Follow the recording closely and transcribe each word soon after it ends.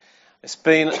It's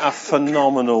been a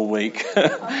phenomenal week.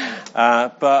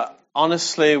 But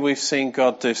honestly, we've seen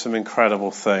God do some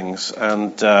incredible things.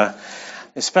 And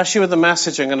especially with the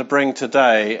message I'm going to bring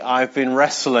today, I've been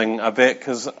wrestling a bit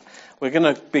because we're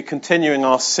going to be continuing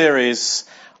our series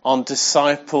on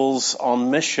disciples on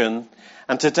mission.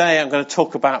 And today I'm going to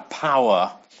talk about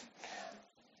power.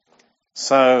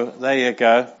 So there you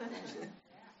go.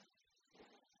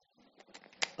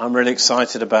 I'm really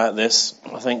excited about this.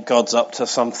 I think God's up to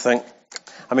something.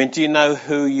 I mean, do you know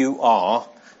who you are?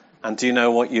 And do you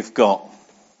know what you've got?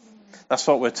 That's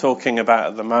what we're talking about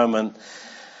at the moment.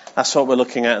 That's what we're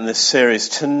looking at in this series.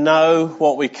 To know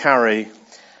what we carry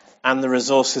and the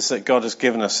resources that God has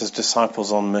given us as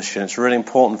disciples on mission. It's really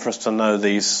important for us to know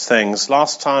these things.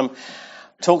 Last time,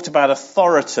 I talked about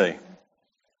authority.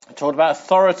 I talked about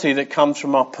authority that comes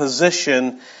from our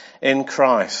position in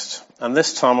Christ. And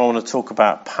this time I want to talk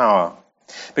about power.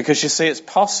 Because you see, it's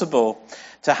possible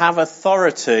to have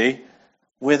authority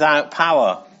without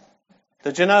power.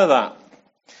 Did you know that?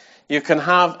 You can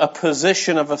have a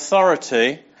position of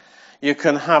authority. You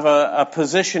can have a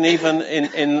position even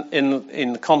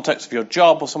in the context of your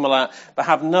job or something like that, but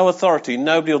have no authority.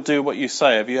 Nobody will do what you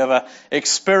say. Have you ever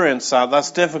experienced that?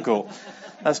 That's difficult.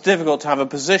 That's difficult to have a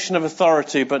position of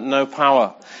authority but no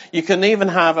power. You can even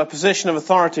have a position of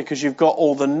authority because you've got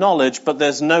all the knowledge, but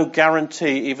there's no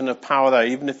guarantee even of power there,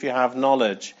 even if you have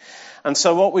knowledge. And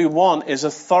so what we want is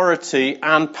authority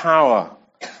and power.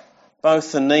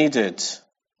 Both are needed.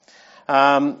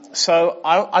 So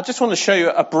I just want to show you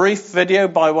a brief video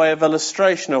by way of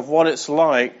illustration of what it's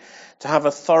like to have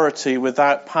authority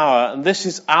without power. And this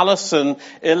is Alison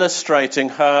illustrating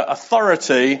her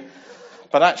authority,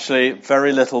 but actually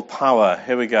very little power.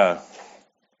 Here we go.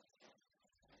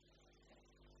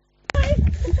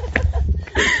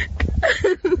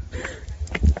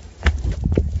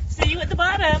 See you at the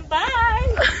bottom.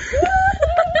 Bye.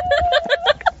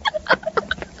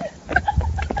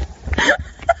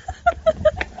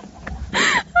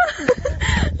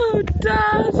 Oh,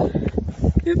 Dad.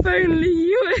 If only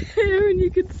you were here and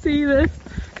you could see this.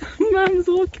 Mum's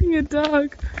walking a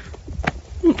dog.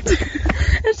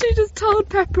 And she just told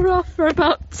Pepper off for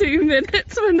about 2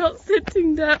 minutes for not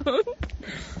sitting down.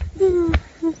 You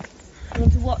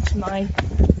want to watch my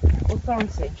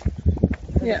authority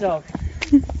of the dog.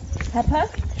 Pepper,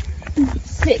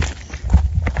 sit.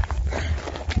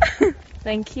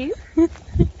 Thank you.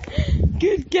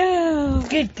 Good girl.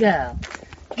 Good girl.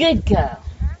 Good girl.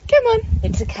 Come on.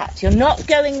 It's a cat. You're not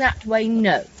going that way,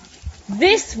 no.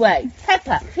 This way.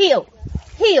 Pepper, heel.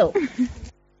 Heel.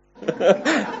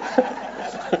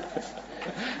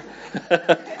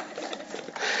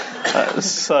 That's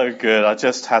so good. I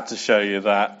just had to show you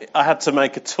that. I had to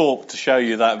make a talk to show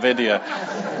you that video.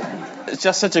 It's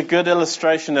just such a good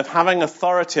illustration of having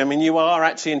authority. I mean, you are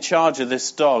actually in charge of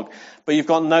this dog, but you've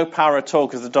got no power at all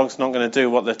because the dog's not going to do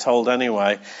what they're told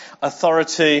anyway.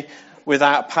 Authority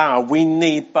without power. We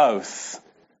need both.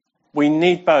 We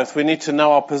need both. We need to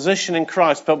know our position in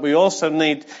Christ, but we also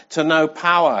need to know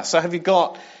power. So have you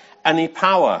got any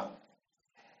power?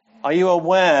 Are you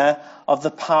aware of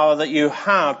the power that you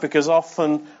have? Because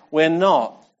often we're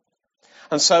not.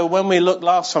 And so when we looked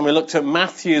last time, we looked at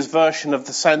Matthew's version of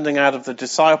the sending out of the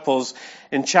disciples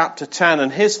in chapter 10,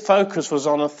 and his focus was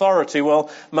on authority.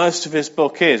 Well, most of his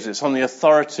book is. It's on the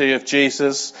authority of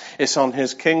Jesus. It's on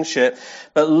his kingship.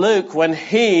 But Luke, when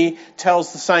he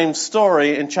tells the same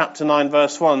story in chapter 9,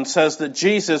 verse 1, says that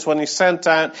Jesus, when he sent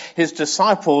out his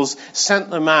disciples, sent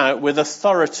them out with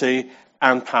authority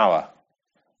and power.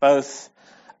 Both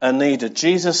are needed.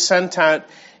 Jesus sent out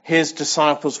his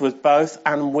disciples with both,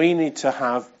 and we need to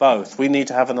have both. We need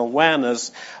to have an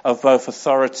awareness of both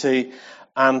authority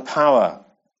and power.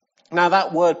 Now,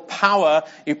 that word power,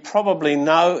 you probably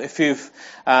know if you've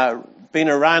been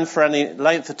around for any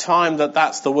length of time that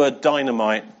that's the word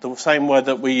dynamite, the same word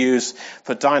that we use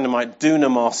for dynamite,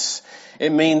 dunamos.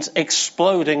 It means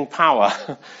exploding power.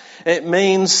 It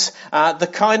means the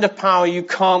kind of power you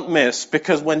can't miss,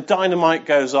 because when dynamite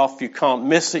goes off, you can't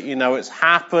miss it. You know it's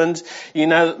happened. You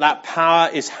know that that power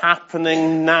is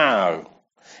happening now.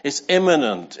 It's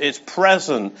imminent. It's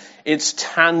present. It's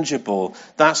tangible.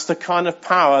 That's the kind of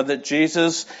power that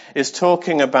Jesus is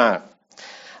talking about.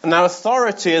 And now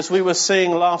authority, as we were seeing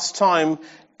last time,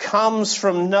 comes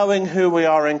from knowing who we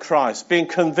are in Christ, being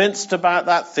convinced about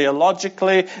that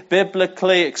theologically,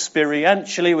 biblically,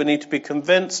 experientially. We need to be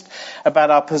convinced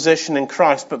about our position in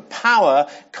Christ. But power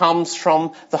comes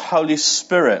from the Holy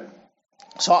Spirit.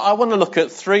 So I want to look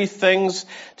at 3 things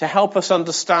to help us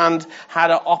understand how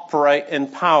to operate in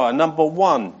power. Number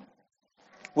 1,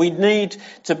 we need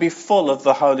to be full of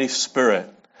the Holy Spirit.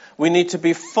 We need to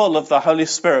be full of the Holy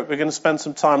Spirit. We're going to spend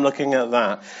some time looking at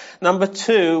that. Number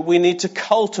 2, we need to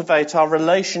cultivate our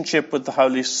relationship with the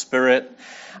Holy Spirit.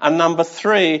 And number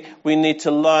 3, we need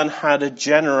to learn how to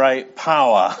generate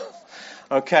power.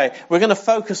 Okay, we're going to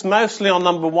focus mostly on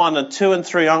number 1, and 2 and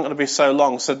 3 aren't going to be so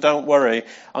long, so don't worry.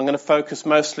 I'm going to focus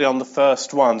mostly on the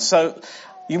first one. So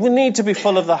you need to be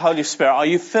full of the Holy Spirit. Are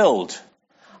you filled?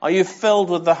 Are you filled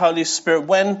with the Holy Spirit?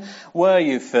 When were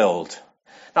you filled?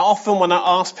 Now, often when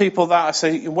I ask people that, I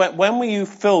say, when were you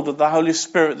filled with the Holy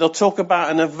Spirit? They'll talk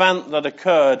about an event that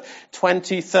occurred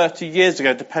 20, 30 years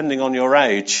ago, depending on your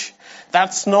age.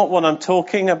 That's not what I'm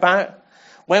talking about.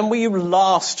 When were you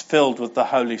last filled with the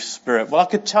Holy Spirit? Well, I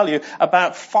could tell you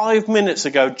about 5 minutes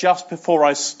ago, just before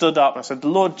I stood up, I said,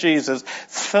 Lord Jesus,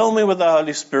 fill me with the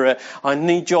Holy Spirit. I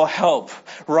need your help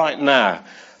right now.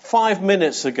 5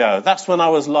 minutes ago, that's when I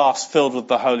was last filled with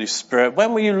the Holy Spirit.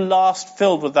 When were you last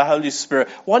filled with the Holy Spirit?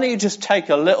 Why don't you just take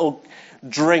a little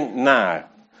drink now?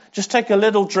 Just take a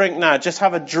little drink now. Just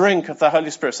have a drink of the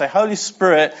Holy Spirit. Say, Holy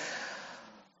Spirit,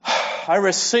 I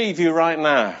receive you right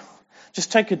now.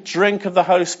 Just take a drink of the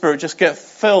Holy Spirit. Just get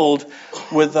filled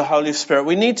with the Holy Spirit.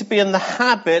 We need to be in the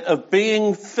habit of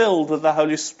being filled with the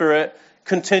Holy Spirit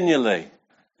continually.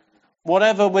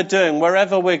 Whatever we're doing,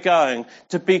 wherever we're going,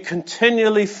 to be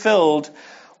continually filled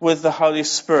with the Holy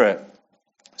Spirit.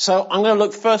 So I'm going to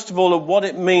look first of all at what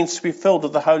it means to be filled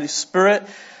with the Holy Spirit,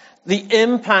 the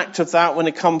impact of that when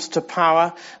it comes to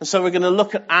power. And so we're going to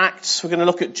look at Acts. We're going to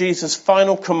look at Jesus'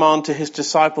 final command to his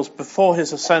disciples before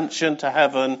his ascension to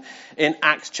heaven in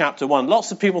Acts chapter 1.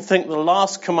 Lots of people think the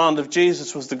last command of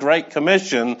Jesus was the Great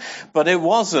Commission, but it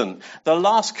wasn't. The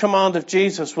last command of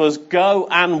Jesus was go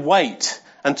and wait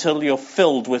until you're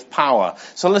filled with power.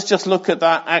 So let's just look at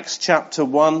that, Acts chapter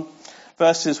 1,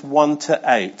 verses 1 to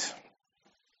 8.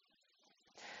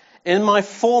 In my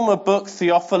former book,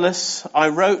 Theophilus, I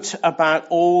wrote about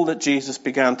all that Jesus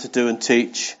began to do and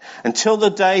teach until the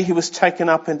day he was taken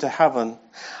up into heaven,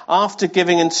 after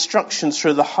giving instructions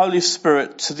through the Holy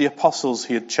Spirit to the apostles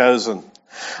he had chosen.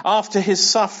 After his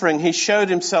suffering, he showed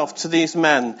himself to these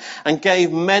men and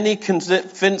gave many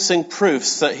convincing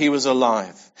proofs that he was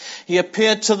alive. He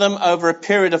appeared to them over a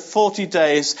period of 40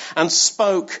 days and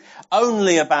spoke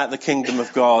only about the kingdom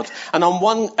of God. And on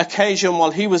one occasion,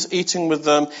 while he was eating with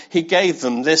them, he gave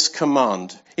them this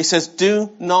command. He says, do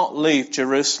not leave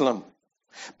Jerusalem,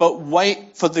 but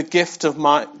wait for the gift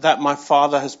that my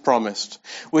Father has promised,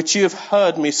 which you have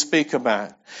heard me speak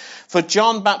about. For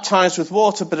John baptized with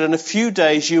water, but in a few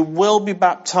days you will be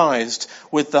baptized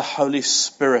with the Holy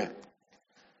Spirit.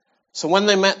 So when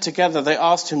they met together, they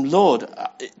asked him, Lord,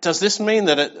 does this mean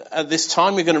that at this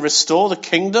time you're going to restore the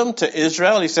kingdom to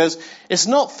Israel? He says, it's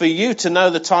not for you to know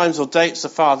the times or dates the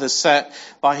Father set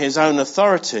by his own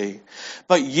authority,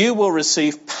 but you will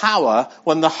receive power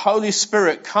when the Holy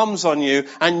Spirit comes on you,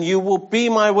 and you will be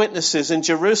my witnesses in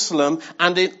Jerusalem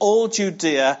and in all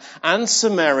Judea and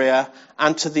Samaria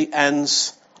and to the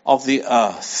ends of the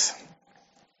earth.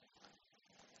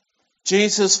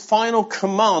 Jesus' final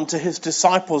command to his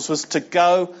disciples was to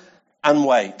go and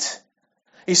wait.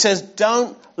 He says,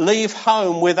 don't leave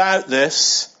home without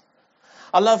this.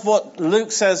 I love what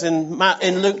Luke says in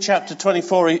Luke chapter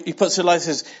 24. He puts it like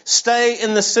this: stay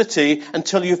in the city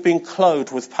until you've been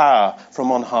clothed with power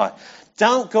from on high.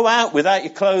 Don't go out without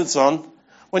your clothes on.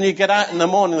 When you get out in the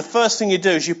morning, the first thing you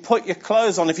do is you put your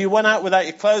clothes on. If you went out without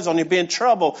your clothes on, you'd be in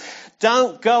trouble.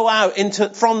 Don't go out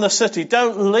from the city.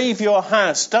 Don't leave your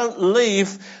house. Don't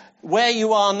leave where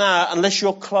you are now unless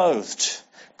you're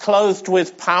clothed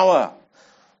with power.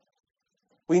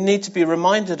 We need to be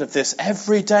reminded of this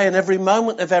every day and every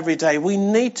moment of every day. We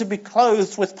need to be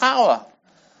clothed with power.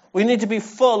 We need to be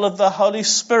full of the Holy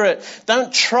Spirit.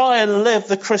 Don't try and live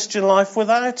the Christian life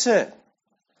without it.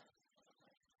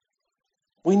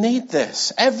 We need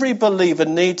this. Every believer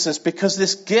needs this, because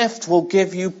this gift will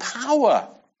give you power.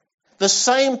 The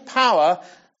same power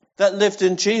that lived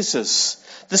in Jesus.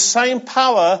 The same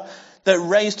power that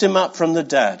raised him up from the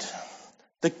dead.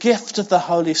 The gift of the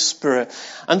Holy Spirit.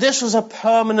 And this was a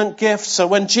permanent gift. So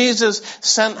when Jesus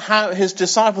sent out his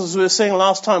disciples, as we were seeing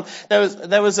last time,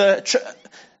 there was a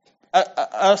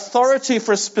authority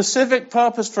for a specific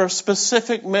purpose, for a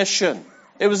specific mission.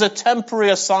 It was a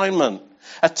temporary assignment.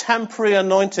 A temporary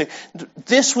anointing.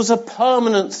 This was a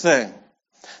permanent thing.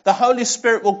 The Holy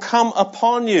Spirit will come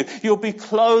upon you. You'll be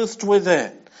clothed with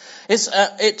it.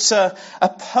 It's a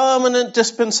permanent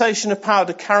dispensation of power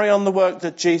to carry on the work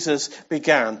that Jesus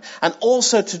began. And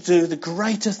also to do the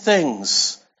greater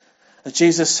things that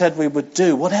Jesus said we would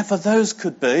do, whatever those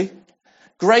could be.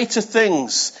 Greater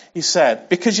things, he said.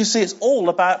 Because you see, it's all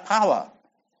about power.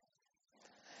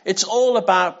 It's all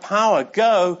about power.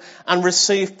 Go and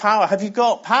receive power. Have you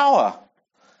got power?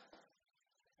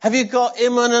 Have you got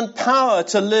imminent power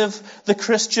to live the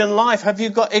Christian life? Have you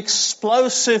got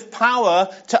explosive power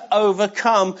to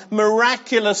overcome,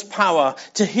 miraculous power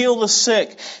to heal the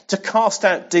sick, to cast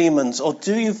out demons? Or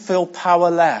do you feel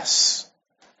powerless?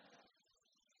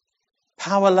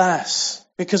 Powerless.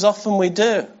 Because often we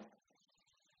do.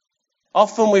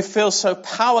 Often we feel so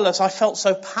powerless. I felt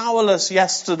so powerless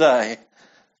yesterday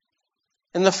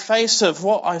in the face of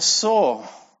what I saw.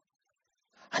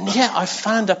 And yet I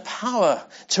found a power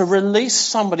to release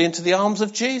somebody into the arms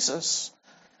of Jesus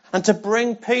and to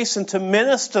bring peace and to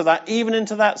minister that even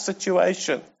into that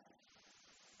situation.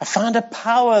 I found a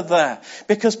power there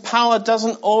because power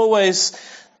doesn't always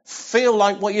feel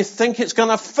like what you think it's going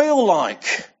to feel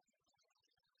like.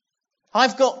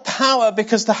 I've got power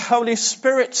because the Holy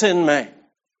Spirit's in me.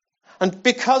 And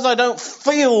because I don't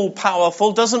feel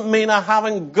powerful doesn't mean I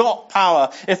haven't got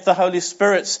power if the Holy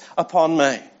Spirit's upon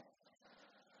me.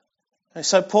 And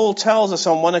so Paul tells us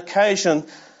on one occasion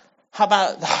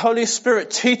about the Holy Spirit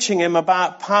teaching him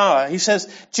about power. He says,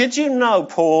 did you know,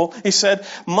 Paul, he said,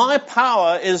 my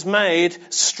power is made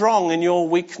strong in your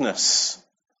weakness.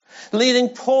 Leading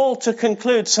Paul to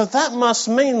conclude, so that must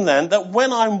mean then that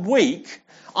when I'm weak,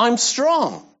 I'm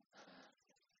strong.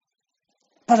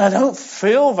 But I don't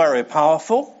feel very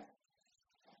powerful.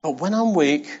 But when I'm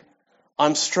weak,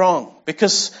 I'm strong.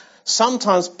 Because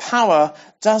sometimes power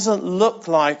doesn't look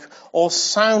like or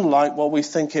sound like what we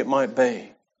think it might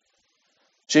be.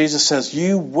 Jesus says,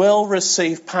 you will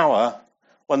receive power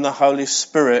when the Holy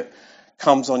Spirit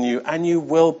comes on you, and you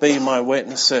will be my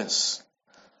witnesses.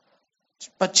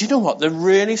 But do you know what? The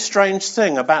really strange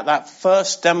thing about that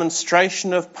first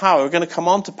demonstration of power, we're going to come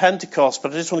on to Pentecost,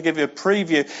 but I just want to give you a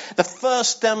preview. The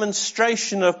first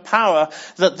demonstration of power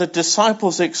that the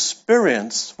disciples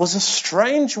experienced was a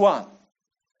strange one.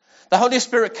 The Holy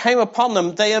Spirit came upon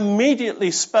them. They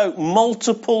immediately spoke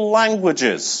multiple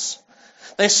languages.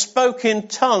 They spoke in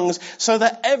tongues so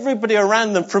that everybody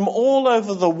around them from all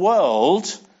over the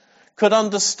world could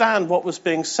understand what was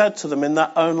being said to them in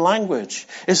their own language.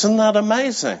 Isn't that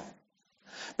amazing?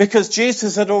 Because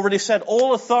Jesus had already said,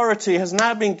 all authority has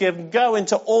now been given, go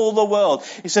into all the world.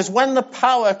 He says, when the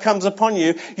power comes upon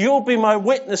you, you'll be my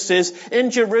witnesses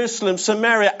in Jerusalem,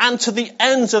 Samaria, and to the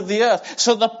ends of the earth.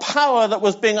 So the power that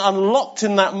was being unlocked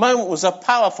in that moment was a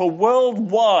power for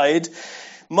worldwide,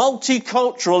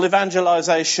 multicultural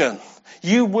evangelization.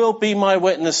 You will be my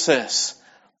witnesses.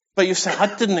 But you say, I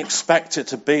didn't expect it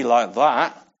to be like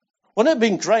that. Wouldn't it have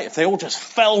been great if they all just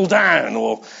fell down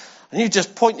and you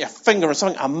just point your finger and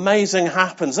something amazing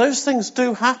happens? Those things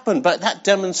do happen, but that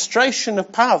demonstration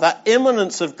of power, that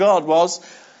immanence of God was,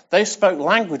 they spoke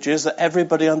languages that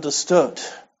everybody understood.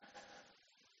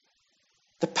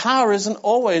 The power isn't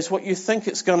always what you think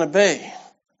it's going to be.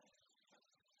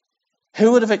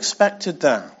 Who would have expected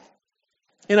that?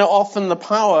 You know, often the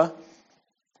power,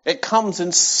 it comes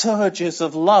in surges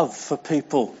of love for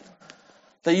people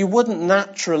that you wouldn't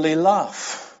naturally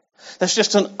love. There's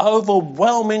just an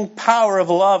overwhelming power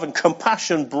of love and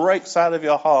compassion breaks out of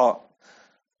your heart.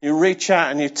 You reach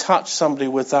out and you touch somebody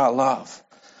with that love.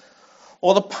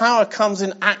 Or the power comes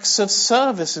in acts of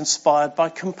service inspired by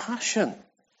compassion.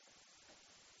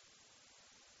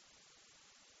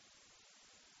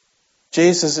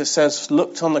 Jesus, it says,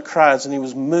 looked on the crowds and he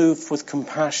was moved with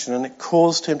compassion, and it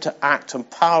caused him to act,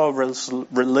 and power was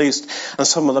released, and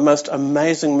some of the most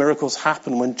amazing miracles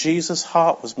happened when Jesus'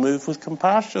 heart was moved with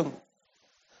compassion.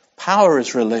 Power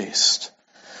is released.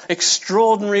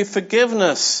 Extraordinary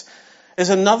forgiveness is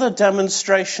another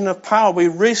demonstration of power. We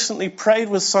recently prayed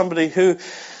with somebody who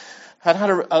had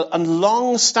a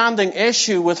long-standing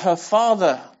issue with her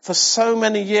father for so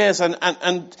many years,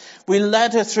 and we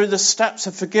led her through the steps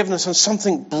of forgiveness, and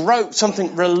something broke,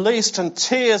 something released, and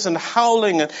tears and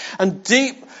howling and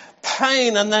deep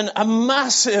pain, and then a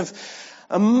massive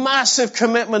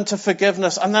commitment to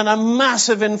forgiveness, and then a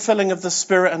massive infilling of the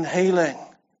Spirit and healing.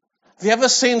 Have you ever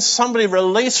seen somebody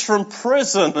released from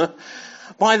prison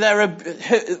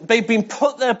they've been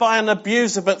put there by an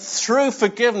abuser, but through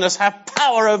forgiveness have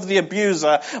power over the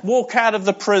abuser, walk out of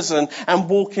the prison and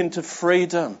walk into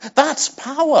freedom? That's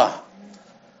power.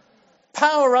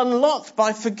 Power unlocked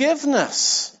by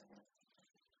forgiveness.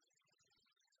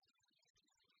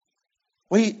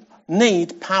 We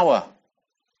need power.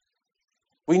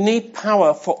 We need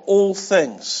power for all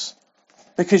things.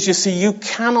 Because you see, you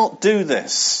cannot do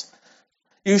this.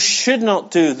 You should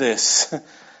not do this.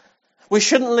 We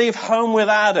shouldn't leave home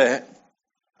without it.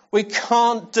 We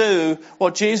can't do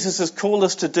what Jesus has called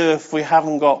us to do if we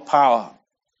haven't got power.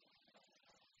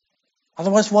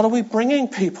 Otherwise, what are we bringing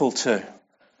people to?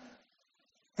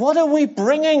 What are we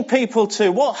bringing people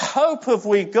to? What hope have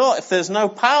we got if there's no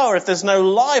power, if there's no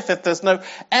life, if there's no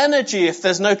energy, if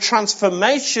there's no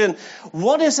transformation?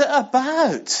 What is it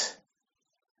about?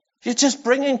 You're just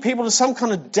bringing people to some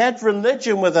kind of dead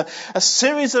religion with a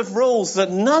series of rules that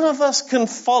none of us can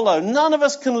follow. None of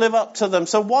us can live up to them.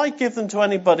 So why give them to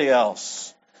anybody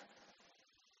else?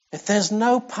 If there's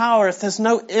no power, if there's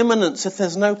no immanence, if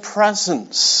there's no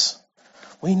presence,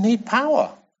 we need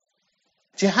power.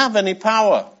 Do you have any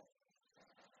power?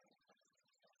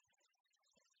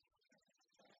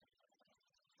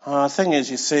 The thing is,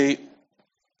 you see,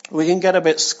 we can get a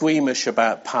bit squeamish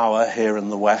about power here in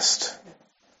the West.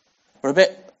 We're a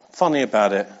bit funny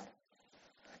about it.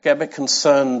 Get a bit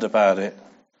concerned about it.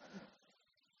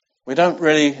 We not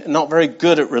very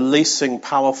good at releasing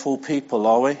powerful people,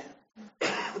 are we?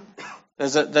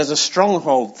 There's a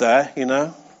stronghold there,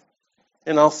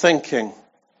 in our thinking.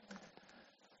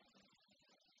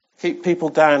 Keep people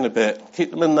down a bit.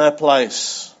 Keep them in their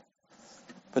place.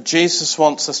 But Jesus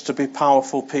wants us to be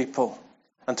powerful people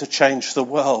and to change the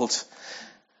world.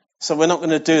 So we're not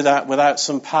going to do that without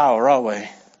some power, are we?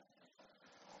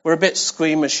 We're a bit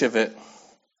squeamish of it.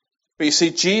 But you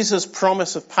see, Jesus'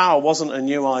 promise of power wasn't a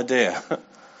new idea. It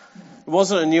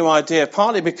wasn't a new idea,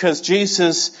 partly because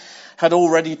Jesus had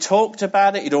already talked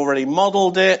about it, he'd already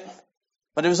modeled it,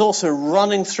 but it was also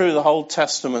running through the Old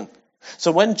Testament.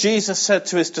 So when Jesus said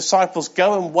to his disciples,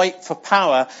 go and wait for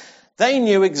power, they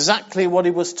knew exactly what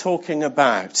he was talking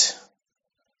about.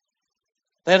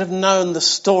 They'd have known the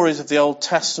stories of the Old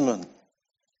Testament.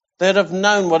 They'd have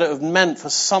known what it meant for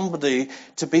somebody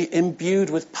to be imbued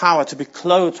with power, to be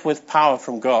clothed with power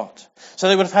from God. So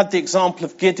they would have had the example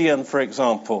of Gideon, for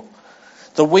example.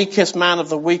 The weakest man of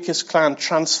the weakest clan,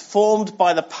 transformed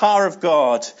by the power of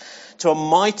God to a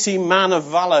mighty man of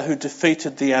valor who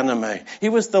defeated the enemy. He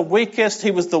was the weakest,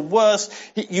 he was the worst.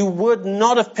 You would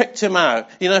not have picked him out.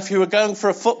 If you were going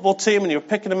for a football team and you were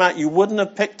picking him out, you wouldn't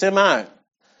have picked him out.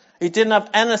 He didn't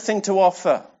have anything to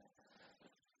offer.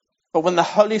 But when the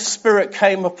Holy Spirit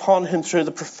came upon him through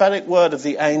the prophetic word of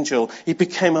the angel, he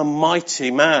became a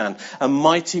mighty man, a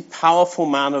mighty, powerful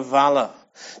man of valor.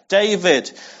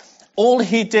 David, all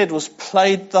he did was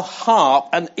played the harp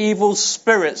and evil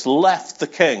spirits left the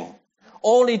king.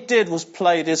 All he did was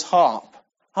played his harp.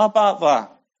 How about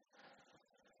that?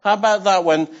 How about that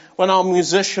when our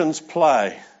musicians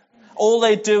play? All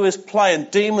they do is play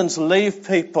and demons leave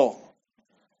people.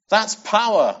 That's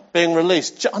power being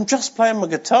released. I'm just playing my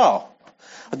guitar.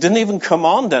 I didn't even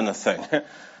command anything.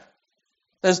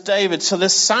 There's David. So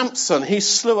there's Samson. He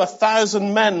slew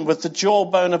 1,000 men with the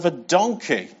jawbone of a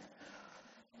donkey.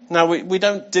 Now, we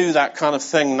don't do that kind of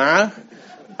thing now.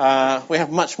 We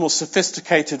have much more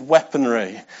sophisticated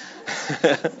weaponry.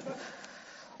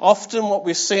 Often what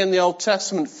we see in the Old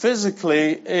Testament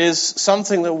physically is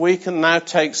something that we can now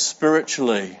take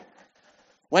spiritually.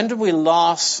 When did we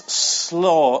last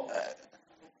slay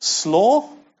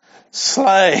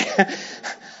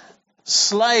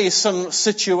some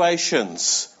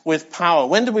situations with power?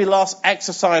 When did we last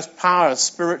exercise power,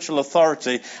 spiritual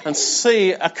authority, and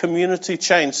see a community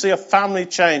change, see a family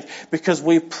change because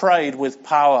we prayed with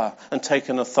power and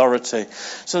taken authority?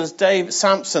 So there's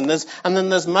Samson, and then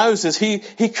there's Moses. He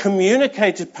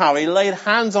communicated power. He laid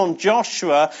hands on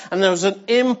Joshua, and there was an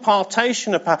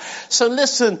impartation of power. So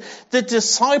listen, the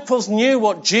disciples knew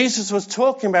what Jesus was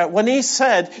talking about. When he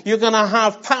said, you're going to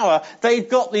have power, they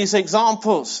got these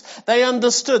examples. They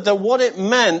understood that what it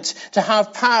meant to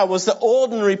have power was that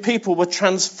ordinary people were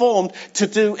transformed to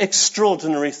do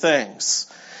extraordinary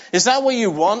things. Is that what you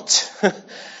want?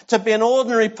 To be an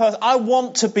ordinary person? I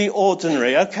want to be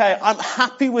ordinary, okay? I'm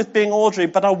happy with being ordinary,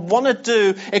 but I want to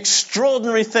do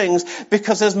extraordinary things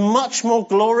because there's much more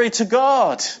glory to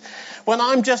God. When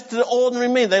I'm just an ordinary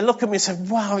me, they look at me and say,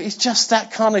 wow, he's just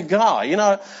that kind of guy.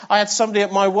 I had somebody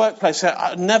at my workplace say,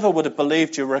 I never would have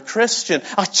believed you were a Christian.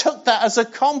 I took that as a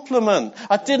compliment.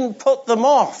 I didn't put them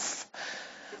off.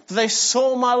 They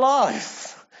saw my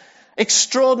life.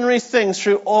 Extraordinary things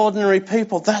through ordinary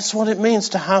people. That's what it means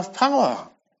to have power.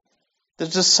 The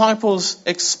disciples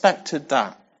expected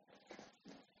that.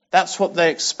 That's what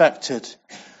they expected.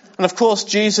 And of course,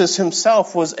 Jesus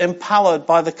himself was empowered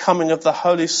by the coming of the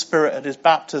Holy Spirit at his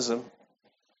baptism.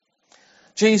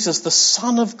 Jesus, the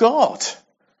Son of God.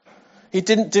 He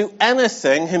didn't do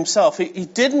anything himself. He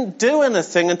didn't do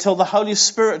anything until the Holy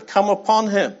Spirit had come upon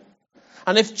him.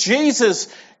 And if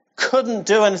Jesus couldn't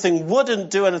do anything,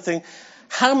 wouldn't do anything,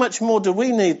 how much more do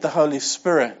we need the Holy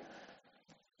Spirit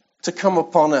to come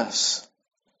upon us?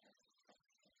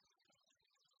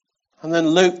 And then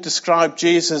Luke described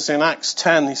Jesus in Acts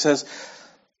 10. He says,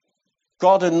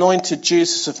 God anointed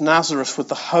Jesus of Nazareth with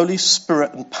the Holy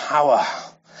Spirit and power.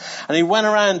 And he went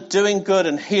around doing good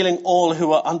and healing all who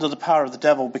were under the power of the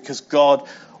devil because God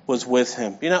was with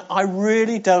him. You know, I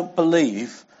really don't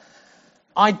believe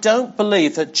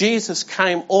that Jesus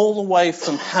came all the way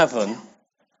from heaven,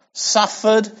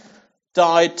 suffered,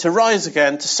 died to rise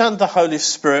again, to send the Holy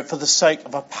Spirit for the sake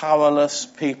of a powerless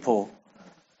people,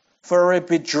 for a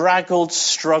bedraggled,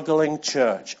 struggling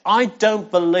church. I don't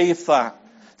believe that.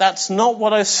 That's not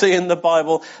what I see in the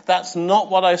Bible. That's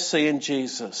not what I see in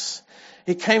Jesus.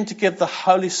 He came to give the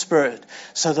Holy Spirit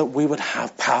so that we would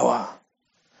have power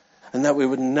and that we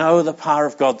would know the power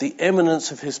of God, the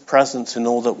imminence of his presence in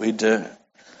all that we do.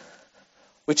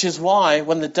 Which is why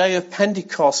when the day of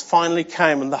Pentecost finally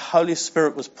came and the Holy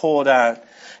Spirit was poured out,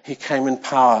 he came in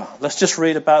power. Let's just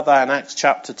read about that in Acts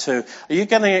chapter 2. Are you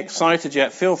getting excited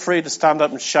yet? Feel free to stand up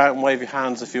and shout and wave your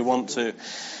hands if you want to.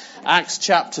 Acts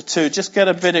chapter 2. Just get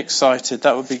a bit excited.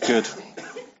 That would be good.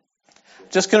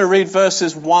 Just going to read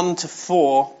verses 1 to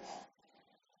 4.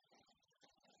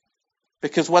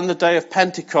 Because when the day of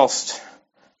Pentecost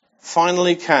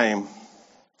finally came,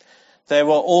 they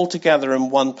were all together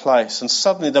in one place. And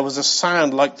suddenly there was a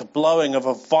sound like the blowing of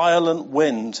a violent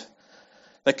wind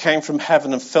that came from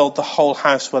heaven and filled the whole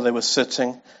house where they were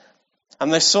sitting.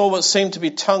 And they saw what seemed to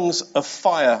be tongues of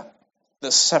fire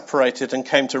that separated and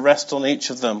came to rest on each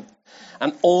of them.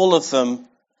 And all of them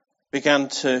began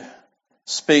to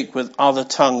speak with other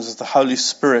tongues as the Holy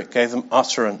Spirit gave them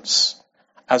utterance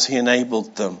as he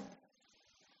enabled them.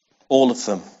 All of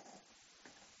them.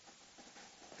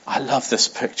 I love this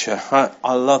picture.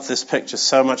 I love this picture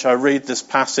so much. I read this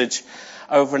passage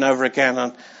over and over again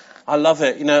and I love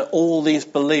it. You know, all these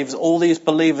believers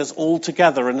all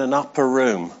together in an upper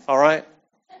room. All right?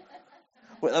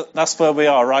 That's where we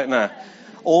are right now.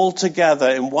 All together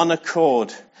in one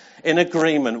accord, in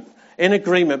agreement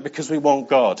because we want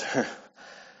God.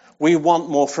 We want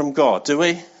more from God, do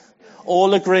we?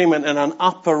 All agreement in an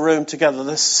upper room together.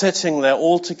 They're sitting there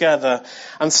all together.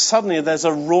 And suddenly there's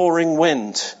a roaring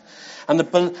wind. And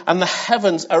the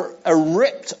heavens are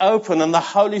ripped open and the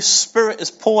Holy Spirit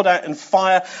is poured out in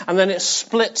fire. And then it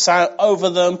splits out over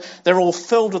them. They're all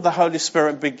filled with the Holy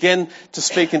Spirit and begin to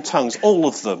speak in tongues. All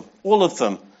of them. All of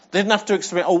them. They didn't have to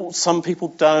experiment. Some people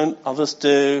don't. Others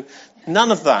do.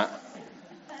 None of that.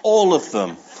 All of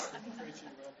them.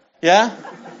 Yeah?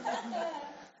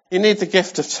 You need the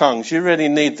gift of tongues. You really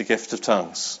need the gift of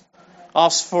tongues.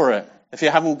 Ask for it. If you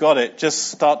haven't got it, just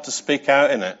start to speak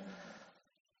out in it.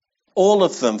 All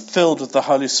of them filled with the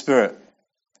Holy Spirit.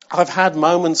 I've had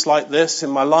moments like this in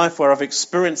my life where I've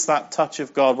experienced that touch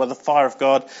of God, where the fire of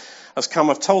God has come.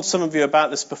 I've told some of you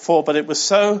about this before, but it was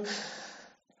so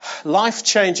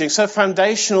life-changing, so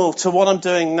foundational to what I'm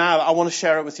doing now. I want to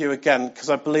share it with you again because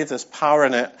I believe there's power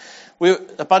in it.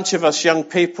 A bunch of us young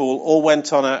people all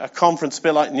went on a conference a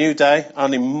bit like New Day,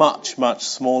 only much, much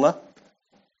smaller.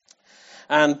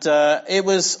 And it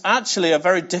was actually a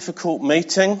very difficult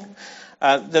meeting.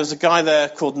 There was a guy there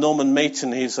called Norman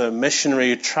Meaton. He's a missionary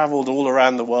who travelled all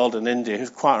around the world in India. He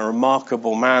was quite a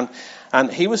remarkable man.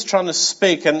 And he was trying to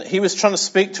speak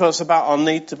to us about our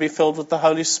need to be filled with the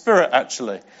Holy Spirit,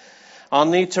 actually. Our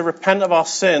need to repent of our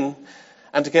sin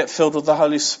and to get filled with the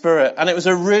Holy Spirit. And it was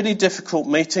a really difficult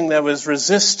meeting. There was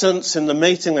resistance in the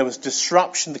meeting. There was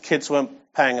disruption. The kids weren't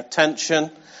paying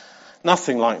attention.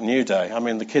 Nothing like New Day. I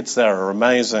mean, the kids there are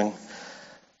amazing.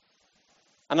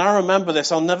 And I remember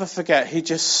this. I'll never forget. He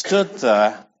just stood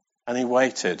there and he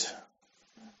waited.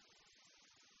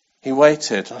 He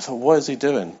waited. And I thought, what is he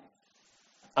doing?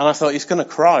 And I thought, he's going to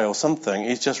cry or something.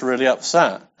 He's just really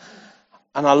upset.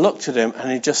 And I looked at him and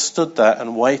he just stood there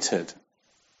and waited.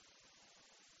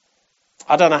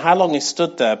 I don't know how long he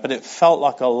stood there, but it felt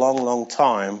like a long, long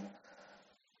time.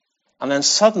 And then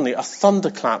suddenly a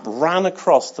thunderclap ran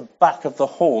across the back of the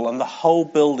hall and the whole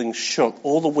building shook.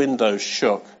 All the windows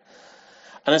shook.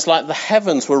 And it's like the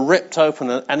heavens were ripped open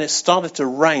and it started to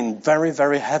rain very,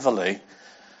 very heavily.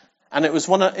 And it was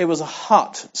a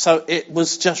hut, so it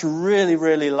was just really,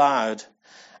 really loud.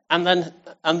 And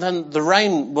then the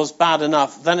rain was bad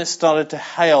enough. Then it started to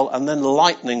hail and then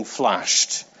lightning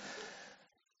flashed.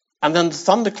 And then the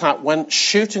thunderclap went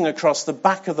shooting across the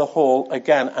back of the hall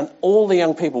again, and all the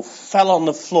young people fell on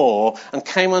the floor and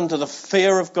came under the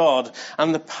fear of God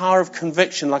and the power of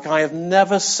conviction like I have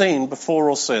never seen before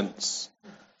or since.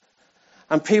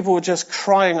 And people were just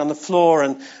crying on the floor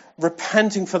and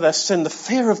repenting for their sin. The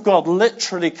fear of God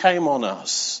literally came on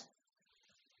us.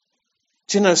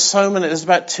 Do you know, there's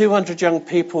about 200 young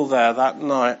people there that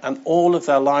night, and all of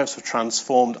their lives were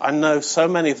transformed. I know so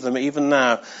many of them, even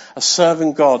now, are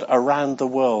serving God around the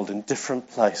world in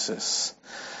different places.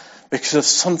 because of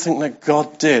something that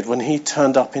God did when he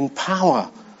turned up in power.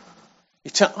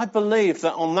 I believe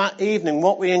that on that evening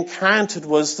what we encountered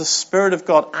was the Spirit of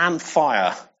God and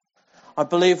fire. I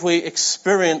believe we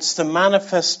experienced the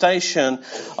manifestation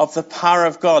of the power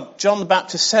of God. John the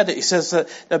Baptist said it. He says that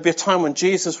there'd be a time when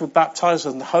Jesus would baptize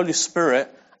with the Holy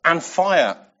Spirit and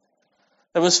fire.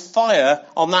 There was fire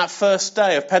on that first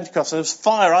day of Pentecost. There was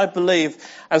fire, I believe,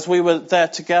 as we were there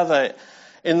together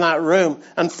in that room.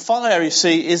 And fire, you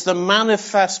see, is the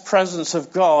manifest presence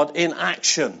of God in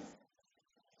action.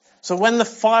 So when the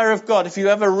fire of God, if you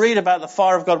ever read about the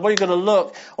fire of God, what are you going to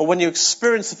look, or when you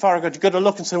experience the fire of God, you've got to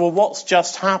look and say, well, what's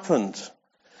just happened?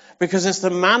 Because it's the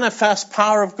manifest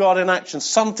power of God in action.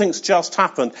 Something's just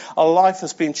happened. A life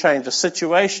has been changed. A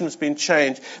situation has been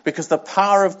changed because the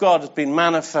power of God has been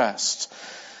manifest.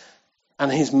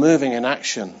 And he's moving in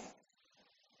action.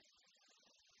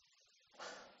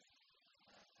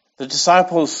 The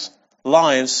disciples'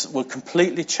 lives were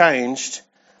completely changed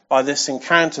by this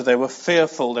encounter. They were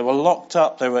fearful. They were locked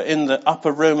up. They were in the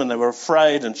upper room and they were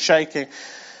afraid and shaking.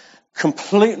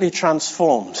 Completely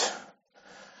transformed.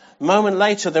 A moment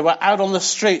later, they were out on the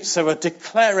streets. They were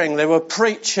declaring. They were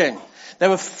preaching. They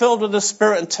were filled with the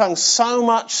Spirit and tongues, so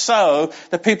much so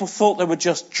that people thought they were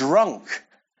just drunk.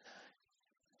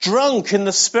 Drunk in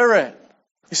the Spirit.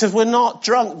 He says, we're not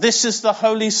drunk. This is the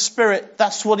Holy Spirit.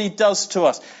 That's what he does to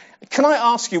us. Can I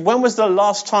ask you, when was the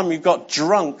last time you got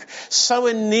drunk, so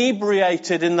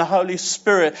inebriated in the Holy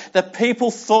Spirit that people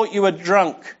thought you were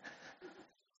drunk?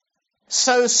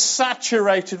 So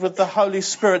saturated with the Holy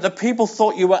Spirit that people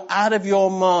thought you were out of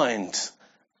your mind.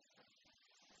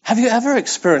 Have you ever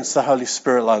experienced the Holy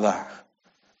Spirit like that?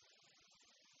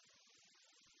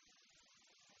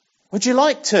 Would you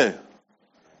like to?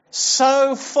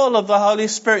 So full of the Holy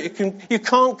Spirit, you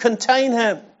can't contain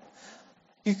him.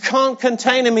 You can't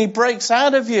contain him. He breaks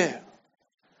out of you.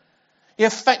 He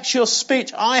affects your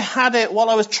speech. I had it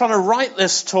while I was trying to write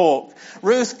this talk.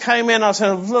 Ruth came in. I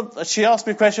said, she asked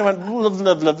me a question. I went, blah,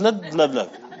 blah, blah, blah, blah, blah.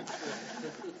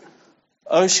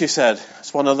 Oh, she said,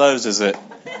 it's one of those, is it?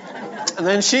 And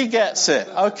then she gets it.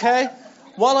 Okay.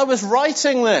 While I was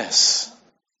writing this,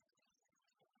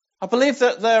 I believe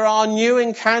that there are new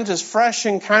encounters, fresh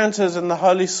encounters in the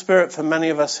Holy Spirit for many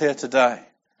of us here today.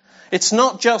 It's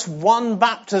not just one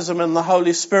baptism in the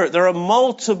Holy Spirit. There are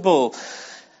multiple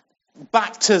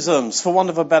baptisms, for want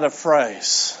of a better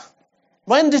phrase.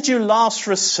 When did you last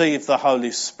receive the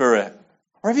Holy Spirit?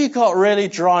 Or have you got really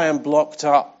dry and blocked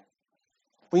up?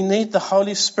 We need the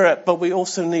Holy Spirit, but we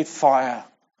also need fire.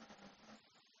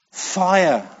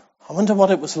 Fire. I wonder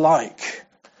what it was like.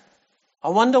 I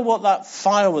wonder what that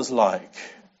fire was like.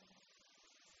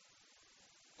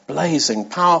 Blazing,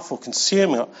 powerful,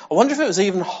 consuming. I wonder if it was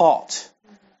even hot.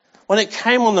 When it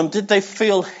came on them, did they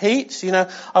feel heat? You know,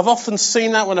 I've often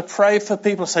seen that when I pray for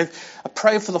people. I say, I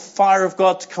pray for the fire of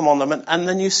God to come on them. And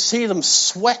then you see them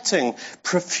sweating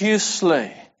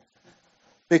profusely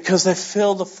because they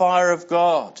feel the fire of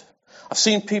God. I've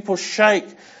seen people shake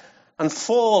and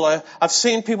fall. I've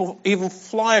seen people even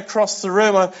fly across the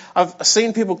room. I've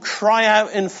seen people cry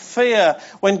out in fear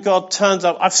when God turns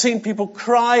up. I've seen people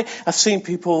cry. I've seen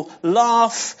people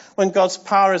laugh when God's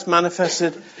power is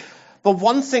manifested. But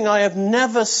one thing I have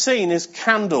never seen is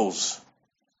candles.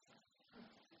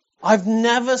 I've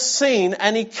never seen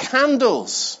any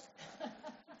candles.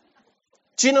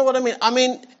 Do you know what I mean? I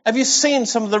mean, have you seen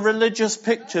some of the religious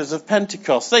pictures of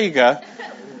Pentecost? There you go.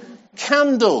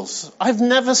 Candles. I've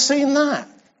never seen that.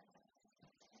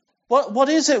 What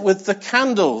is it with the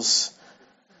candles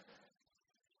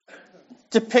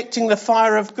depicting the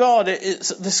fire of God? It's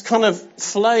this kind of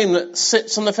flame that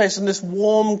sits on the face and this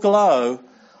warm glow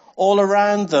all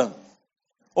around them.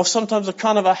 Or sometimes a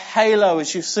kind of a halo,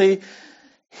 as you see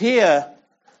here.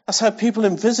 That's how people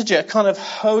envisage it, a kind of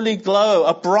holy glow,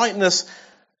 a brightness.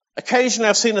 Occasionally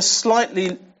I've seen a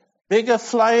slightly bigger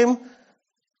flame,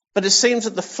 but it seems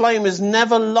that the flame is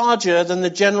never larger than the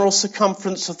general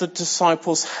circumference of the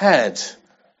disciples' head.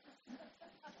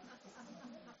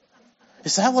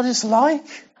 Is that what it's like?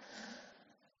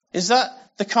 Is that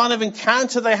the kind of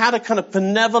encounter they had, a kind of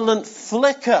benevolent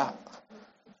flicker?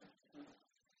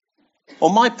 Or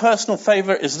my personal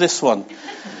favourite is this one.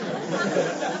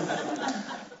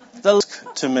 They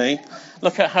look to me.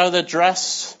 Look at how they're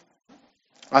dressed.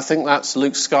 I think that's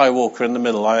Luke Skywalker in the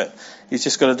middle. He's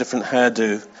just got a different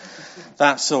hairdo.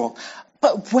 That's all.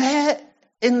 But where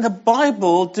in the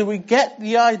Bible do we get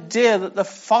the idea that the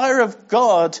fire of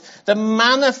God, the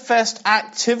manifest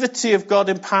activity of God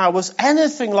in power, was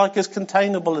anything like as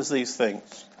containable as these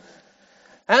things?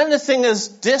 Anything as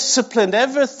disciplined,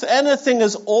 anything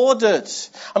as ordered.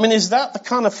 I mean, is that the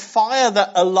kind of fire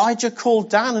that Elijah called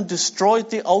down and destroyed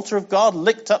the altar of God,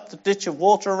 licked up the ditch of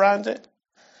water around it?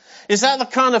 Is that the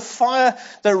kind of fire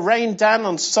that rained down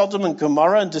on Sodom and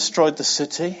Gomorrah and destroyed the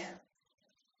city?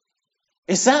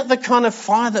 Is that the kind of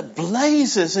fire that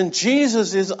blazes in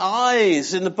Jesus'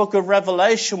 eyes in the book of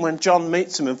Revelation when John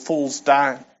meets him and falls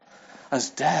down as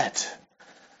dead?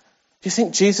 Do you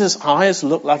think Jesus' eyes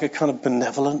look like a kind of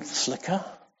benevolent flicker?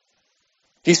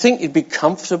 Do you think you'd be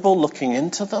comfortable looking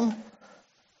into them?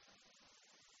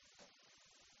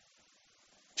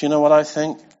 Do you know what I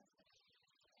think?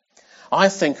 I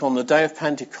think on the day of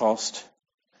Pentecost,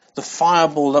 the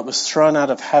fireball that was thrown out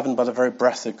of heaven by the very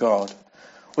breath of God,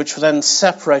 which then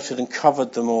separated and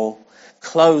covered them all,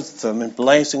 clothed them in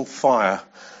blazing fire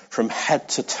from head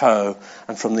to toe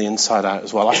and from the inside out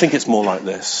as well. I think it's more like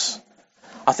this.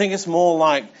 I think it's more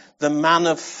like the man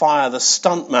of fire, the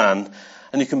stunt man,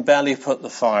 and you can barely put the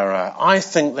fire out. I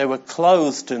think they were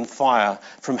clothed in fire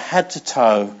from head to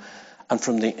toe and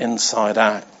from the inside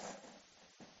out.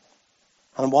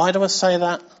 And why do I say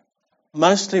that?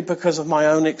 Mostly because of my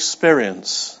own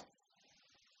experience.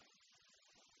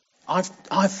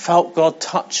 I've felt God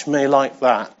touch me like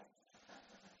that,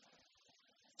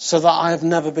 so that I have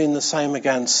never been the same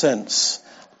again since.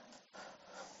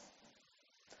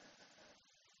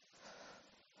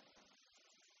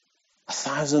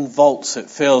 1,000 volts, it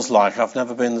feels like. I've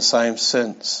never been the same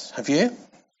since. Have you?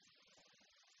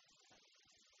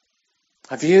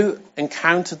 Have you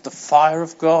encountered the fire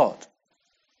of God?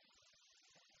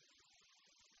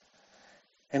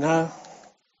 You know,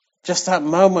 just that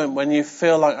moment when you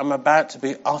feel like I'm about to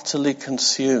be utterly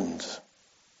consumed.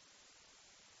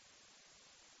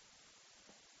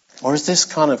 Or is this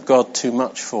kind of God too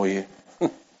much for you?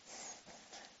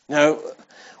 No,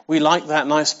 we like that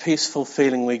nice peaceful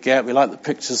feeling we get. We like the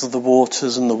pictures of the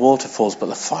waters and the waterfalls, but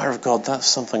the fire of God, that's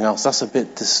something else. That's a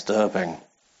bit disturbing.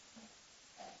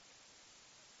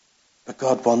 But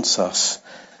God wants us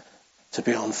to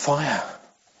be on fire.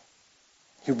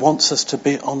 He wants us to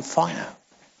be on fire,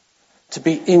 to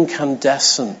be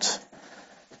incandescent,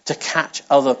 to catch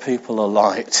other people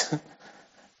alight,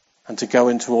 and to go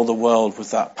into all the world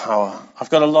with that power. I've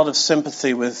got a lot of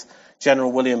sympathy with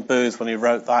General William Booth when he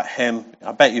wrote that hymn.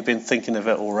 I bet you've been thinking of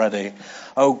it already.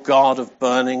 O God of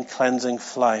burning, cleansing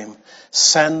flame,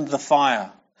 send the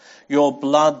fire. Your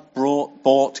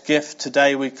blood-bought gift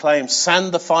today we claim.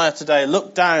 Send the fire today.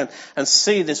 Look down and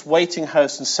see this waiting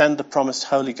host and send the promised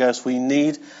Holy Ghost. We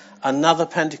need another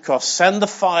Pentecost. Send the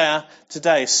fire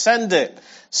today. Send it.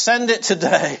 Send it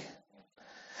today.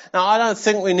 Now, I don't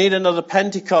think we need another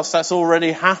Pentecost. That's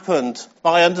already happened.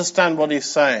 But I understand what he's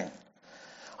saying.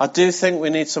 I do think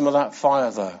we need some of that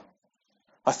fire, though.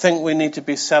 I think we need to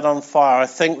be set on fire. I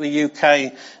think the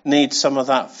UK needs some of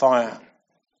that fire.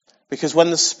 Because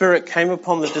when the Spirit came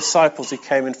upon the disciples, he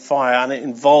came in fire, and it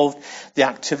involved the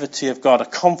activity of God, a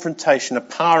confrontation, a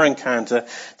power encounter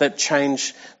that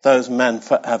changed those men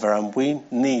forever. And we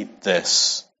need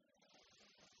this.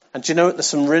 And do you know what? There's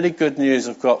some really good news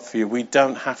I've got for you. We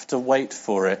don't have to wait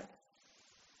for it.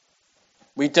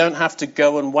 We don't have to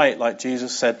go and wait like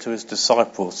Jesus said to his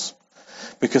disciples,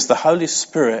 because the Holy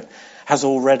Spirit has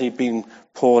already been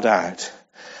poured out.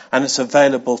 And it's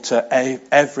available to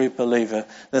every believer.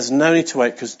 There's no need to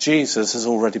wait because Jesus has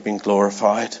already been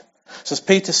glorified. So as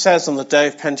Peter says on the day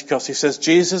of Pentecost, he says,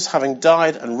 Jesus, having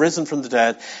died and risen from the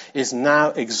dead, is now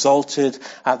exalted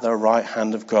at the right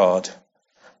hand of God,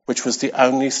 which was the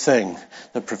only thing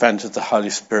that prevented the Holy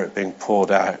Spirit being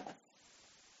poured out.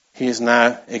 He is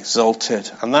now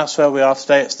exalted. And that's where we are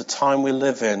today. It's the time we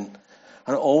live in.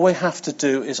 And all we have to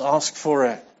do is ask for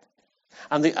it.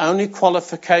 And the only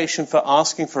qualification for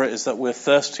asking for it is that we're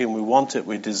thirsty and we want it,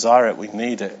 we desire it, we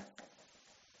need it.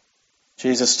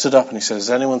 Jesus stood up and he said, is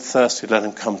anyone thirsty? Let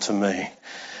him come to me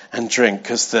and drink,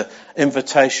 because the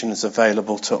invitation is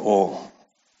available to all.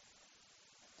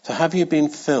 So have you been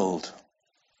filled?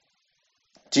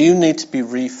 Do you need to be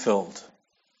refilled?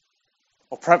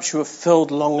 Or perhaps you were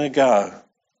filled long ago,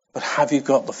 but have you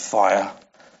got the fire?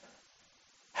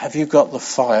 Have you got the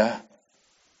fire?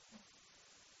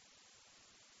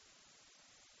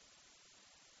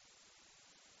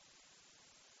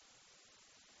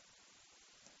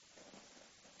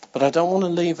 But I don't want to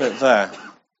leave it there.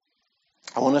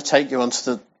 I want to take you on to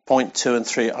the point 2 and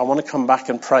 3. I want to come back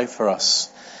and pray for us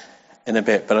in a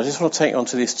bit. But I just want to take you on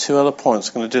to these 2 other points.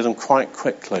 I'm going to do them quite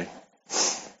quickly.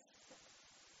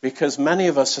 Because many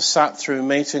of us have sat through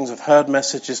meetings, have heard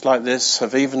messages like this,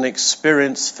 have even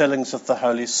experienced fillings of the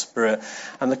Holy Spirit.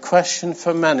 And the question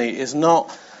for many is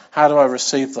not How do I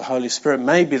receive the Holy Spirit?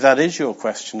 Maybe that is your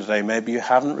question today. Maybe you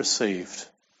haven't received.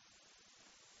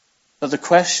 But the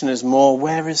question is more,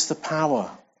 where is the power?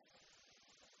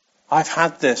 I've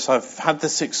had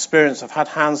this experience. I've had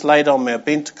hands laid on me. I've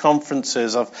been to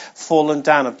conferences. I've fallen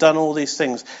down. I've done all these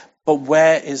things. But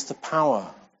where is the power?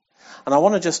 And I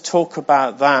want to just talk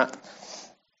about that.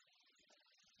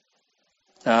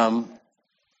 And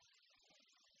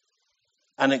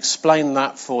explain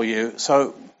that for you.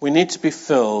 So we need to be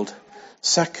filled.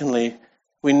 Secondly,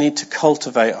 we need to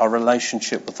cultivate our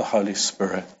relationship with the Holy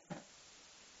Spirit.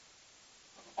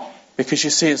 Because you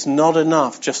see, it's not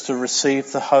enough just to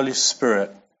receive the Holy Spirit,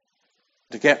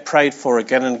 to get prayed for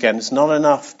again and again. It's not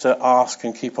enough to ask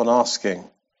and keep on asking.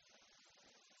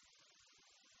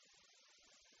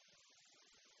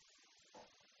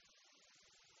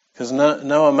 Because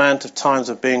no amount of times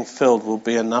of being filled will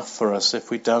be enough for us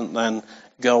if we don't then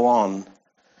go on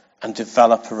and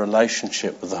develop a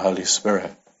relationship with the Holy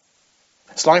Spirit.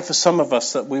 It's like for some of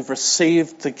us that we've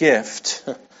received the gift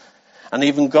and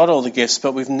even got all the gifts,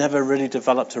 but we've never really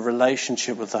developed a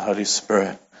relationship with the Holy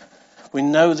Spirit. We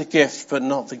know the gift, but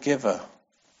not the giver.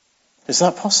 Is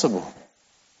that possible?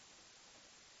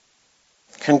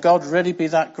 Can God really be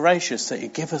that gracious that he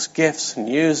give us gifts and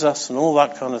use us and all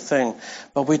that kind of thing,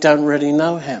 but we don't really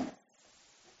know him?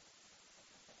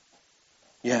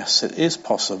 Yes, it is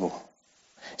possible.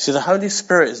 See, the Holy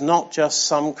Spirit is not just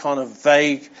some kind of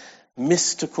vague,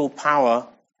 mystical power.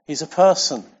 He's a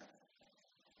person.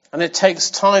 And it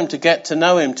takes time to get to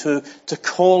know him, to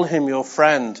call him your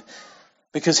friend.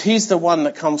 Because he's the one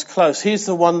that comes close. He's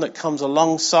the one that comes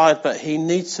alongside, but he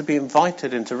needs to be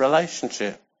invited into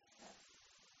relationship.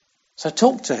 So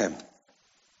talk to him.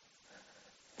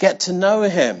 Get to know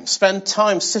him. Spend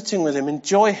time sitting with him.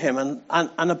 Enjoy him.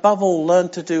 And above all, learn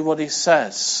to do what he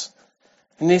says.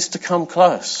 He needs to come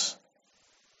close.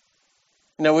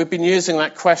 You know, we've been using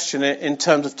that question in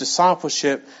terms of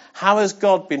discipleship. How has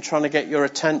God been trying to get your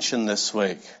attention this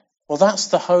week? Well, that's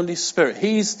the Holy Spirit.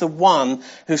 He's the one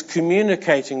who's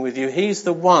communicating with you. He's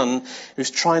the one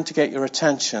who's trying to get your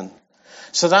attention.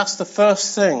 So that's the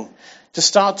first thing. To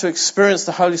start to experience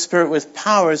the Holy Spirit with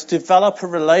power is develop a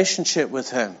relationship with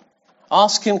him.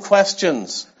 Ask him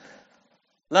questions.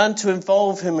 Learn to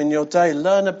involve him in your day.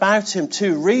 Learn about him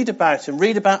too. Read about him.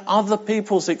 Read about other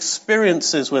people's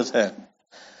experiences with him.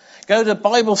 Go to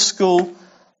Bible school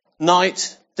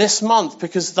night this month,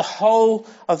 because the whole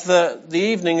of the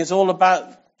evening is all about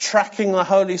tracking the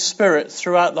Holy Spirit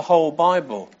throughout the whole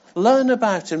Bible. Learn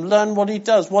about him. Learn what he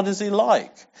does. What is he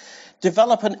like?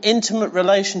 Develop an intimate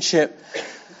relationship.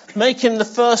 Make him the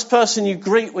first person you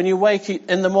greet when you wake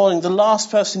in the morning, the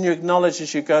last person you acknowledge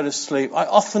as you go to sleep. I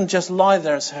often just lie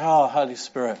there and say, "Oh, Holy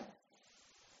Spirit,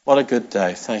 what a good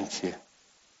day. Thank you."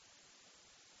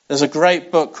 There's a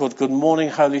great book called Good Morning,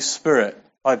 Holy Spirit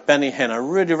by Benny Hinn. I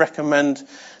really recommend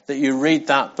that you read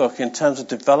that book in terms of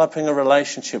developing a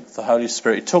relationship with the Holy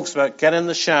Spirit. He talks about get in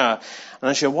the shower, and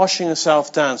as you're washing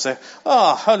yourself down, say,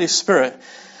 "Oh, Holy Spirit,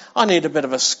 I need a bit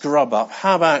of a scrub up.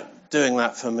 How about doing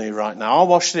that for me right now? I'll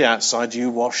wash the outside, you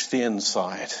wash the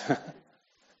inside."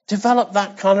 Develop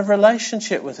that kind of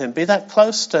relationship with him. Be that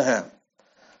close to him.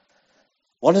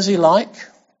 What is he like?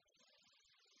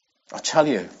 I'll tell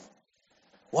you.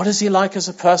 What is he like as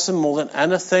a person more than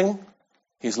anything?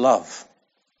 He's love.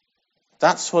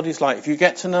 That's what he's like. If you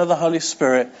get to know the Holy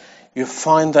Spirit, you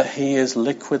find that he is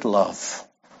liquid love.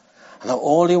 And that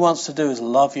all he wants to do is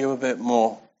love you a bit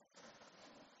more.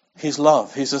 He's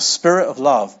love. He's a spirit of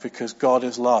love because God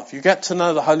is love. You get to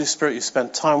know the Holy Spirit, you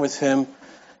spend time with him,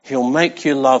 he'll make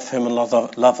you love him and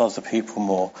love other people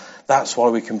more. That's why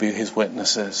we can be his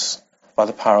witnesses, by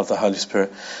the power of the Holy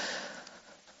Spirit.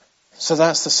 So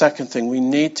that's the second thing. We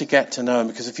need to get to know him,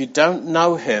 because if you don't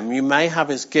know him, you may have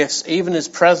his gifts, even his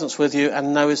presence with you,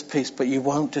 and know his peace, but you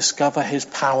won't discover his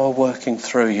power working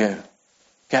through you.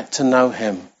 Get to know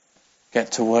him.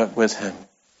 Get to work with him.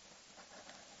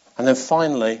 And then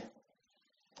finally,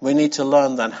 we need to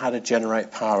learn then how to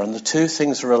generate power. And the two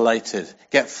things are related.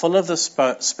 Get full of the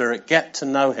Spirit, get to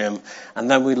know him, and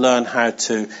then we learn how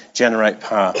to generate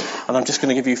power. And I'm just going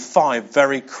to give you 5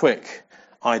 very quick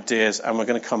ideas, and we're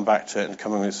going to come back to it in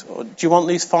coming weeks. Do you want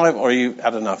these 5, or are you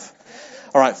had enough?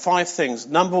 All right, 5 things.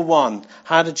 Number 1,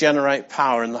 how to generate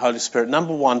power in the Holy Spirit.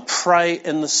 Number 1, pray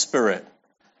in the Spirit.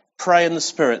 Pray in the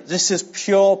Spirit. This is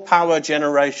pure power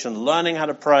generation. Learning how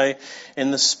to pray in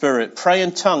the Spirit. Pray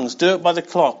in tongues. Do it by the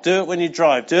clock. Do it when you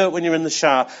drive. Do it when you're in the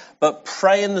shower. But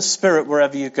pray in the Spirit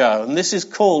wherever you go. And this is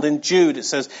called, in Jude, it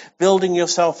says, building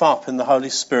yourself up in the Holy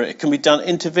Spirit. It can be done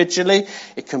individually.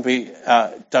 It can be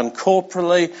done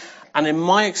corporally. And in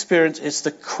my experience, it's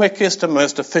the quickest and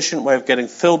most efficient way of getting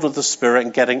filled with the Spirit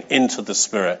and getting into the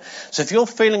Spirit. So if you're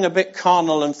feeling a bit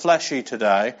carnal and fleshy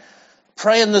today,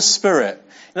 pray in the Spirit.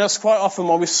 It's quite often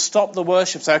when we stop the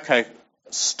worship, say, okay,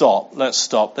 let's stop. Let's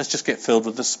just get filled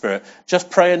with the Spirit. Just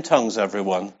pray in tongues,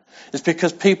 everyone. It's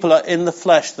because people are in the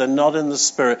flesh, they're not in the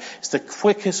Spirit. It's the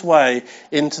quickest way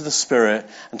into the Spirit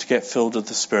and to get filled with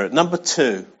the Spirit. Number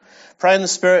 2, pray in the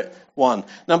Spirit. 1.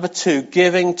 Number 2,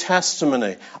 giving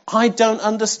testimony. I don't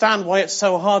understand why it's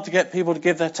so hard to get people to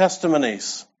give their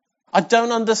testimonies. I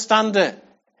don't understand it.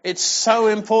 It's so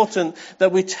important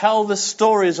that we tell the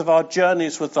stories of our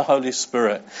journeys with the Holy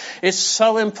Spirit. It's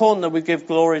so important that we give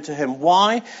glory to Him.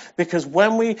 Why? Because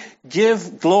when we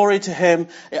give glory to Him,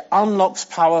 it unlocks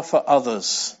power for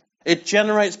others. It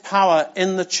generates power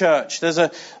in the church. There's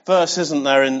a verse, isn't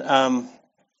there, in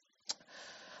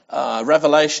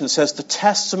Revelation says the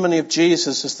testimony of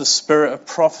Jesus is the spirit of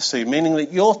prophecy, meaning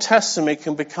that your testimony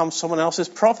can become someone else's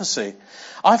prophecy.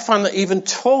 I find that even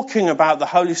talking about the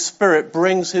Holy Spirit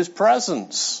brings His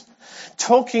presence.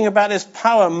 Talking about His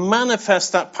power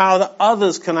manifests that power that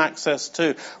others can access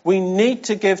too. We need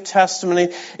to give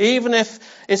testimony, even if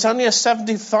it's only a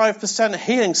 75%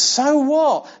 healing. So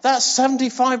what? That's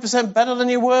 75% better than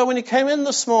you were when you came in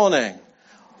this morning.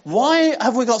 Why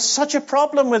have we got such a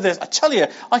problem with this? I tell you,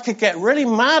 I could get really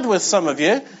mad with some of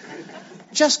you.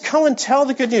 Just come and tell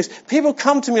the good news. People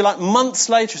come to me like months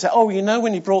later and say, oh, you know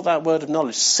when you brought that word of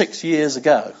knowledge 6 years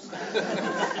ago?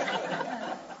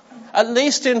 At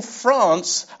least in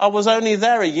France, I was only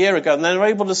there a year ago, and they were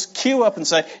able to queue up and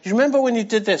say, you remember when you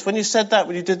did this, when you said that,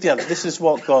 when you did the other? This is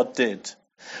what God did.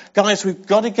 Guys, we've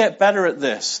got to get better at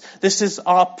this. This is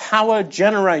our power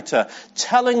generator,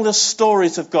 telling the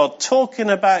stories of God, talking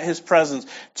about His presence,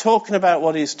 talking about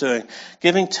what He's doing,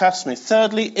 giving testimony.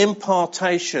 Thirdly,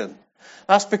 impartation.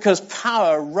 That's because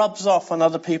power rubs off on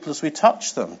other people as we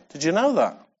touch them. Did you know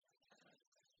that?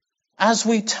 As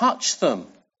we touch them,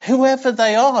 whoever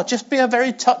they are, just be a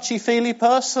very touchy-feely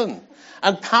person,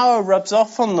 and power rubs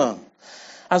off on them.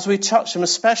 As we touch them,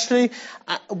 especially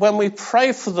when we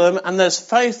pray for them and there's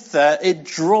faith there, it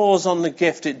draws on the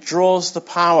gift, it draws the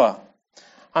power.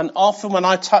 And often when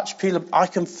I touch people, I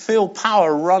can feel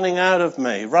power running out of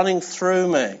me, running through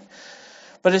me.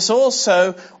 But it's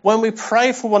also when we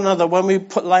pray for one another, when we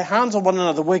lay hands on one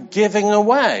another, we're giving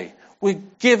away. We're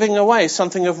giving away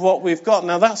something of what we've got.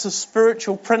 Now that's a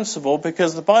spiritual principle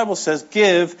because the Bible says,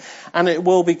 give and it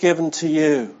will be given to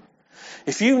you.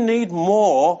 If you need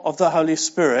more of the Holy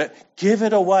Spirit, give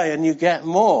it away and you get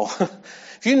more.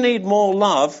 If you need more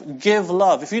love, give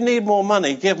love. If you need more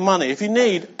money, give money. If you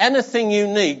need anything you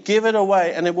need, give it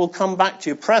away and it will come back to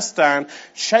you, pressed down,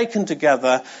 shaken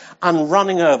together and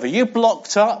running over. You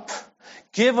blocked up,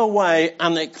 give away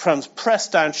and it comes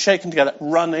pressed down, shaken together,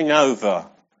 running over.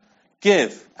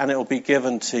 Give and it will be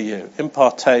given to you.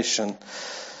 Impartation.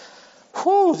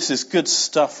 Whew, this is good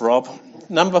stuff, Rob.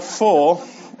 Number 4.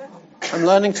 I'm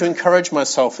learning to encourage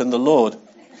myself in the Lord.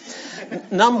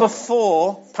 Number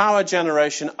 4, power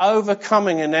generation,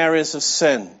 overcoming in areas of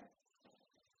sin.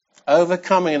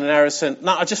 Overcoming in an area of sin.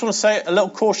 Now, I just want to say a little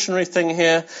cautionary thing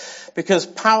here, because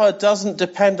power doesn't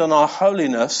depend on our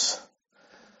holiness,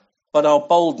 but our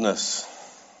boldness.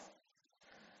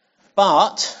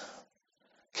 But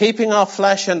keeping our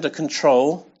flesh under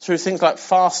control through things like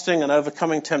fasting and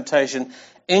overcoming temptation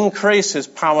increases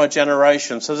power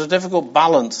generation. So there's a difficult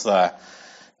balance there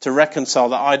to reconcile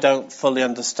that I don't fully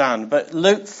understand. But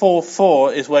Luke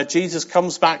 4:4 is where Jesus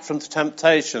comes back from the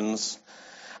temptations,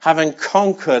 having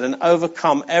conquered and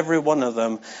overcome every one of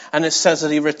them. And it says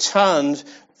that he returned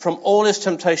from all his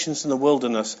temptations in the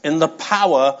wilderness in the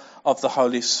power of the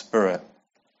Holy Spirit.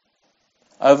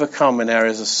 Overcome in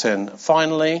areas of sin.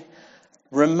 Finally,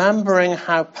 remembering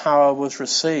how power was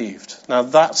received. Now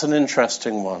that's an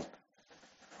interesting one.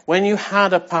 When you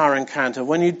had a power encounter,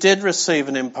 when you did receive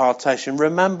an impartation,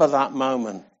 remember that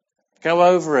moment. Go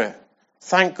over it.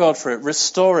 Thank God for it.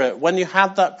 Restore it. When you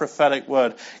had that prophetic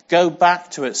word, go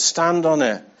back to it. Stand on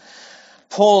it.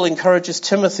 Paul encourages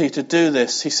Timothy to do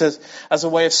this. He says, as a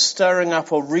way of stirring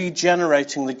up or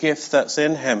regenerating the gift that's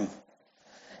in him.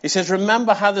 He says,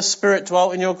 remember how the Spirit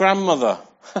dwelt in your grandmother.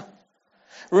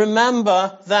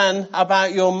 Remember then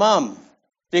about your mum,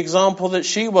 the example that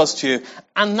she was to you.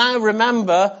 And now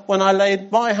remember when I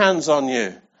laid my hands on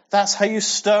you. That's how you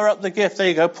stir up the gift. There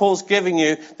you go. Paul's giving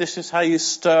you, this is how you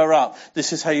stir up.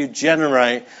 This is how you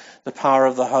generate the power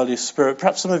of the Holy Spirit.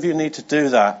 Perhaps some of you need to do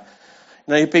that.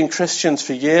 You know, you've been Christians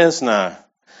for years now.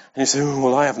 And you say,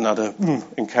 well, I haven't had an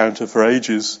encounter for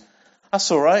ages. That's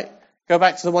all right. Go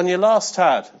back to the one you last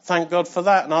had. Thank God for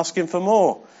that and ask him for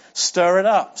more. Stir it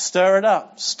up, stir it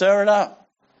up, stir it up.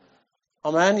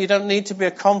 Amen. You don't need to be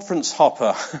a conference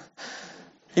hopper.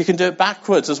 You can do it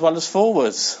backwards as well as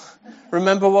forwards.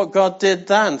 Remember what God did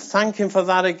then. Thank him for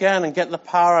that again and get the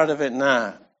power out of it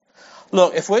now.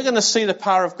 Look, if we're going to see the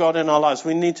power of God in our lives,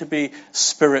 we need to be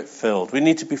Spirit-filled. We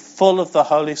need to be full of the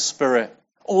Holy Spirit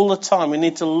all the time. We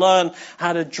need to learn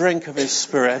how to drink of his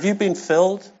Spirit. Have you been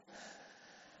filled?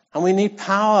 And we need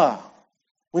power.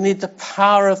 We need the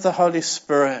power of the Holy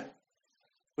Spirit.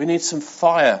 We need some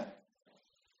fire.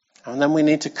 And then we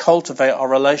need to cultivate our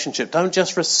relationship. Don't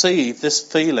just receive this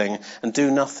feeling and do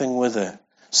nothing with it.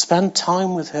 Spend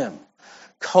time with him.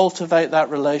 Cultivate that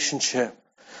relationship.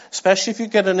 Especially if you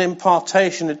get an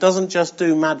impartation, it doesn't just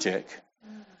do magic.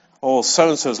 Or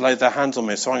so-and-so has laid their hands on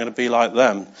me, so I'm going to be like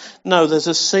them. No, there's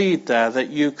a seed there that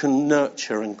you can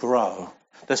nurture and grow.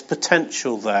 There's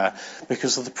potential there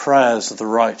because of the prayers of the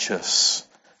righteous.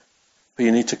 But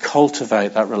you need to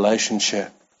cultivate that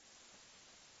relationship.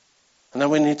 And then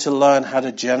we need to learn how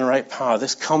to generate power.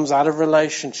 This comes out of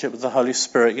relationship with the Holy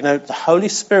Spirit. You know, the Holy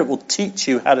Spirit will teach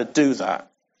you how to do that.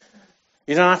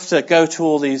 You don't have to go to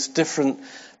all these different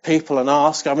people and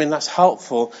ask. I mean, that's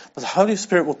helpful. But the Holy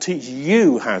Spirit will teach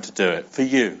you how to do it for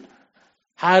you.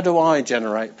 How do I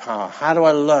generate power? How do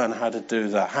I learn how to do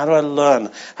that? How do I learn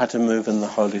how to move in the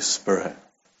Holy Spirit?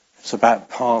 It's about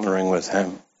partnering with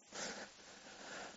him.